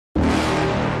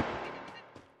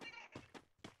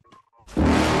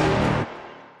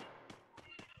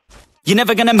You're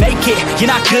never gonna make it,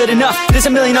 you're not good enough. There's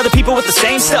a million other people with the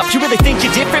same stuff. You really think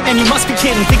you're different? Man, you must be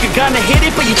kidding. Think you're gonna hit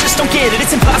it, but you just don't get it.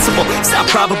 It's impossible, it's not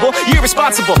probable, you're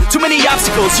irresponsible. Too many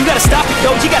obstacles, you gotta stop it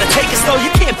though. You gotta take it slow, you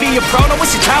can't be a pro. Don't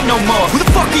waste your time no more. Who the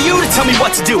fuck are you to tell me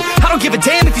what to do? I don't give a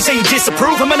damn if you say you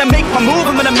disapprove. I'm gonna make my move,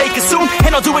 I'm gonna make it soon.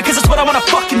 And I'll do it cause it's what I wanna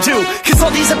fucking do. Cause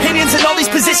all these opinions and all these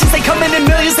positions, they come in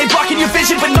millions, they blocking your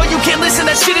vision. But no, you can't listen,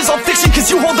 that shit is all fiction. Cause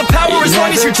you hold the power as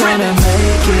long as you're dreaming.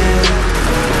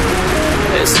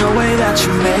 There's no way that you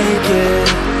make it.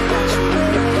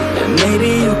 And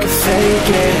maybe you can fake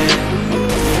it,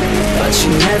 but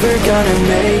you're never gonna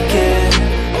make it.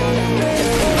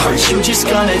 Aren't you just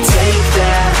gonna take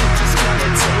that?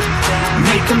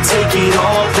 Make them take it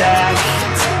all back.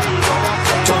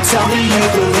 Don't tell me you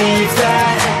believe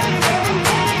that.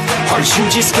 Aren't you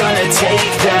just gonna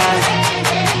take that?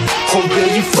 Or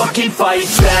will you fucking fight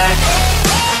back?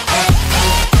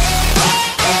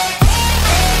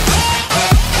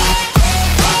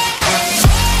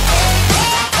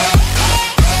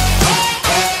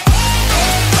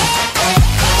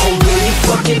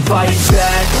 Fight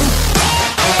back.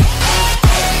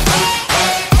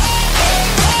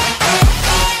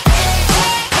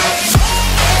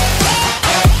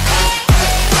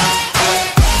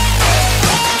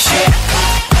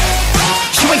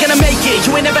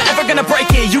 You ain't never ever gonna break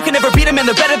it. You can never beat them and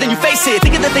they're better than you face it.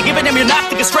 Thinking that they give a damn, you're not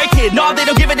thinking straight, kid. No, they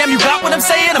don't give a damn, you got what I'm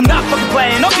saying? I'm not fucking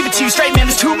playing, I'll give it to you straight, man.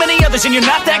 There's too many others and you're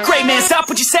not that great, man. Stop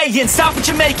what you're saying, stop what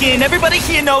you're making. Everybody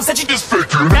here knows that you just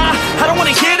faking. Nah, I don't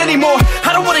wanna hear it anymore,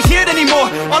 I don't wanna hear it anymore.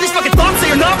 All these fucking thoughts,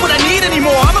 they are not what I need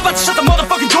anymore. I'm about to shut the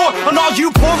motherfucking door on all you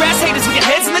poor ass haters with your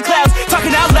heads in the clouds,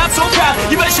 talking out loud so proud.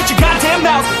 You better shut your goddamn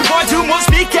mouth before I do more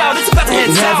speak out. It's about to head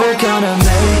south. Never gonna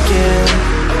make it.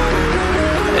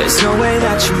 There's no way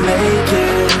that you make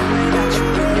it.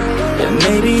 And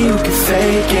maybe you can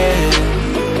fake it,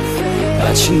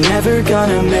 but you're never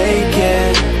gonna make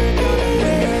it.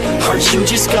 Aren't you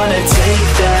just gonna take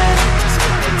that?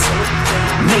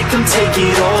 Make them take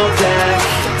it all back.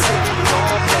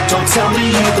 Don't tell me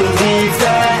you believe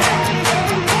that.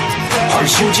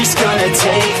 Aren't you just gonna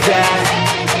take that?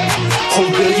 Or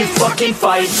will you fucking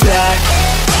fight back?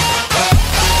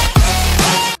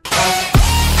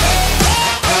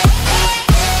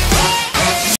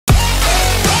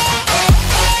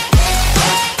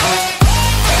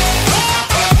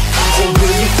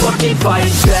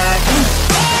 Fight back.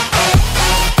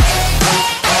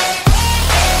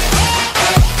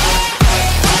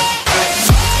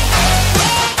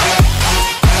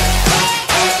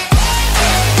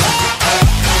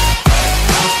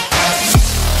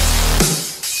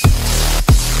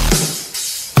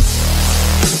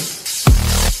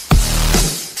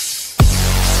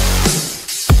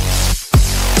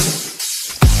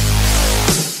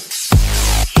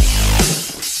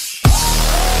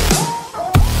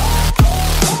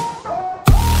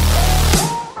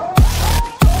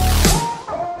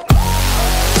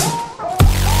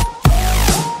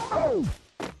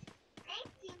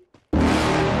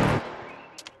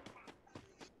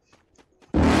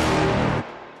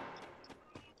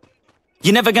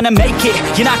 You're never gonna make it,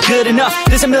 you're not good enough.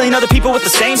 There's a million other people with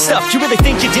the same stuff. You really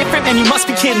think you're different? Man, you must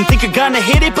be kidding. Think you're gonna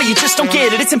hit it, but you just don't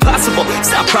get it. It's impossible, it's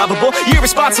not probable, you're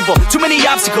irresponsible. Too many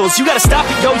obstacles, you gotta stop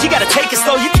it, yo. You gotta take it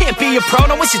slow, you can't be a pro.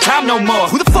 Don't waste your time no more.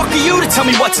 Who the fuck are you to tell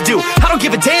me what to do? I don't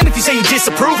give a damn if you say you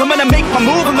disapprove. I'm gonna make my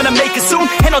move, I'm gonna make it soon.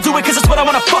 And I'll do it cause it's what I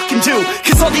wanna fucking do.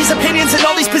 Cause all these opinions and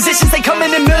all these positions, they come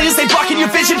in millions, they blocking your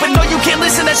vision. But no, you can't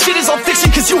listen, that shit is all fiction.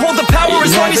 Cause you hold the power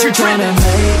as long as you're dreaming.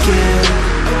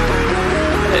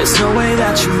 There's no way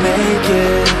that you make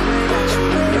it.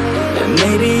 And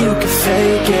maybe you can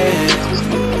fake it,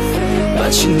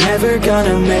 but you're never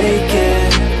gonna make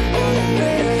it.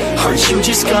 Aren't you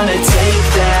just gonna take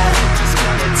that?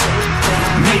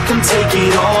 Make them take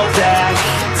it all back.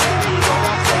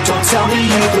 Don't tell me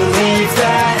you believe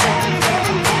that.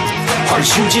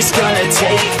 Aren't you just gonna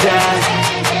take that?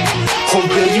 Or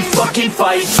will you fucking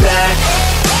fight back?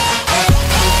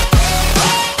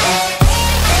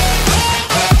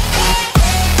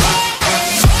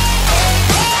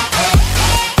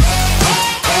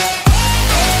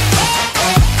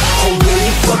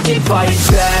 Fight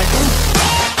back.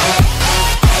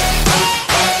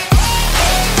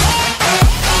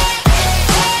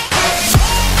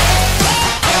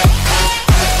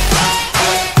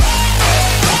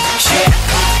 Yeah.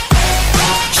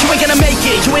 You ain't gonna make it.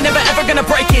 it. You ain't never ever gonna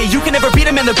break it. You can never beat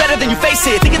them and they're better than you face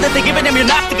it. Thinking that they give a damn, you're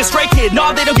not thinking straight, kid.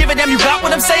 No, they don't give a damn, you got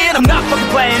what I'm saying? I'm not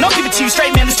fucking playing, I'll give it to you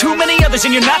straight, man. There's too many others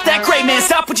and you're not that great, man.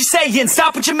 Stop what you're saying,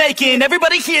 stop what you're making.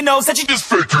 Everybody here knows that you just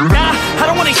faking. Nah, I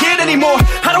don't wanna hear it anymore,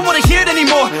 I don't wanna hear it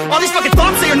anymore. All these fucking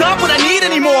thoughts, they are not what I need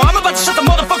anymore. I'm about to shut the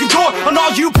motherfucking door on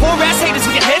all you poor ass haters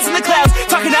with your heads in the clouds,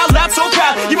 talking out loud so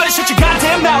proud. You better shut your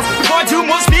goddamn mouth before I do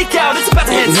more speak out. It's about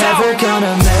to head south. Never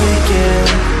gonna make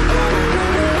it.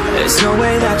 There's no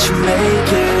way that you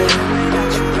make it.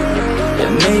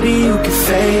 And maybe you can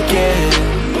fake it,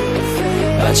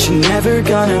 but you're never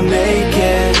gonna make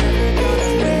it.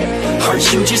 Aren't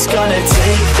you just gonna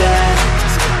take that?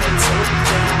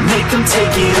 Make them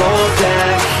take it all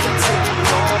back.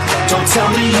 Don't tell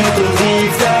me you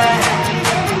believe that.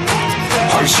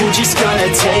 Aren't you just gonna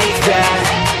take that?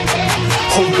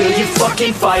 Or will you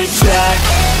fucking fight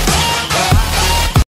back?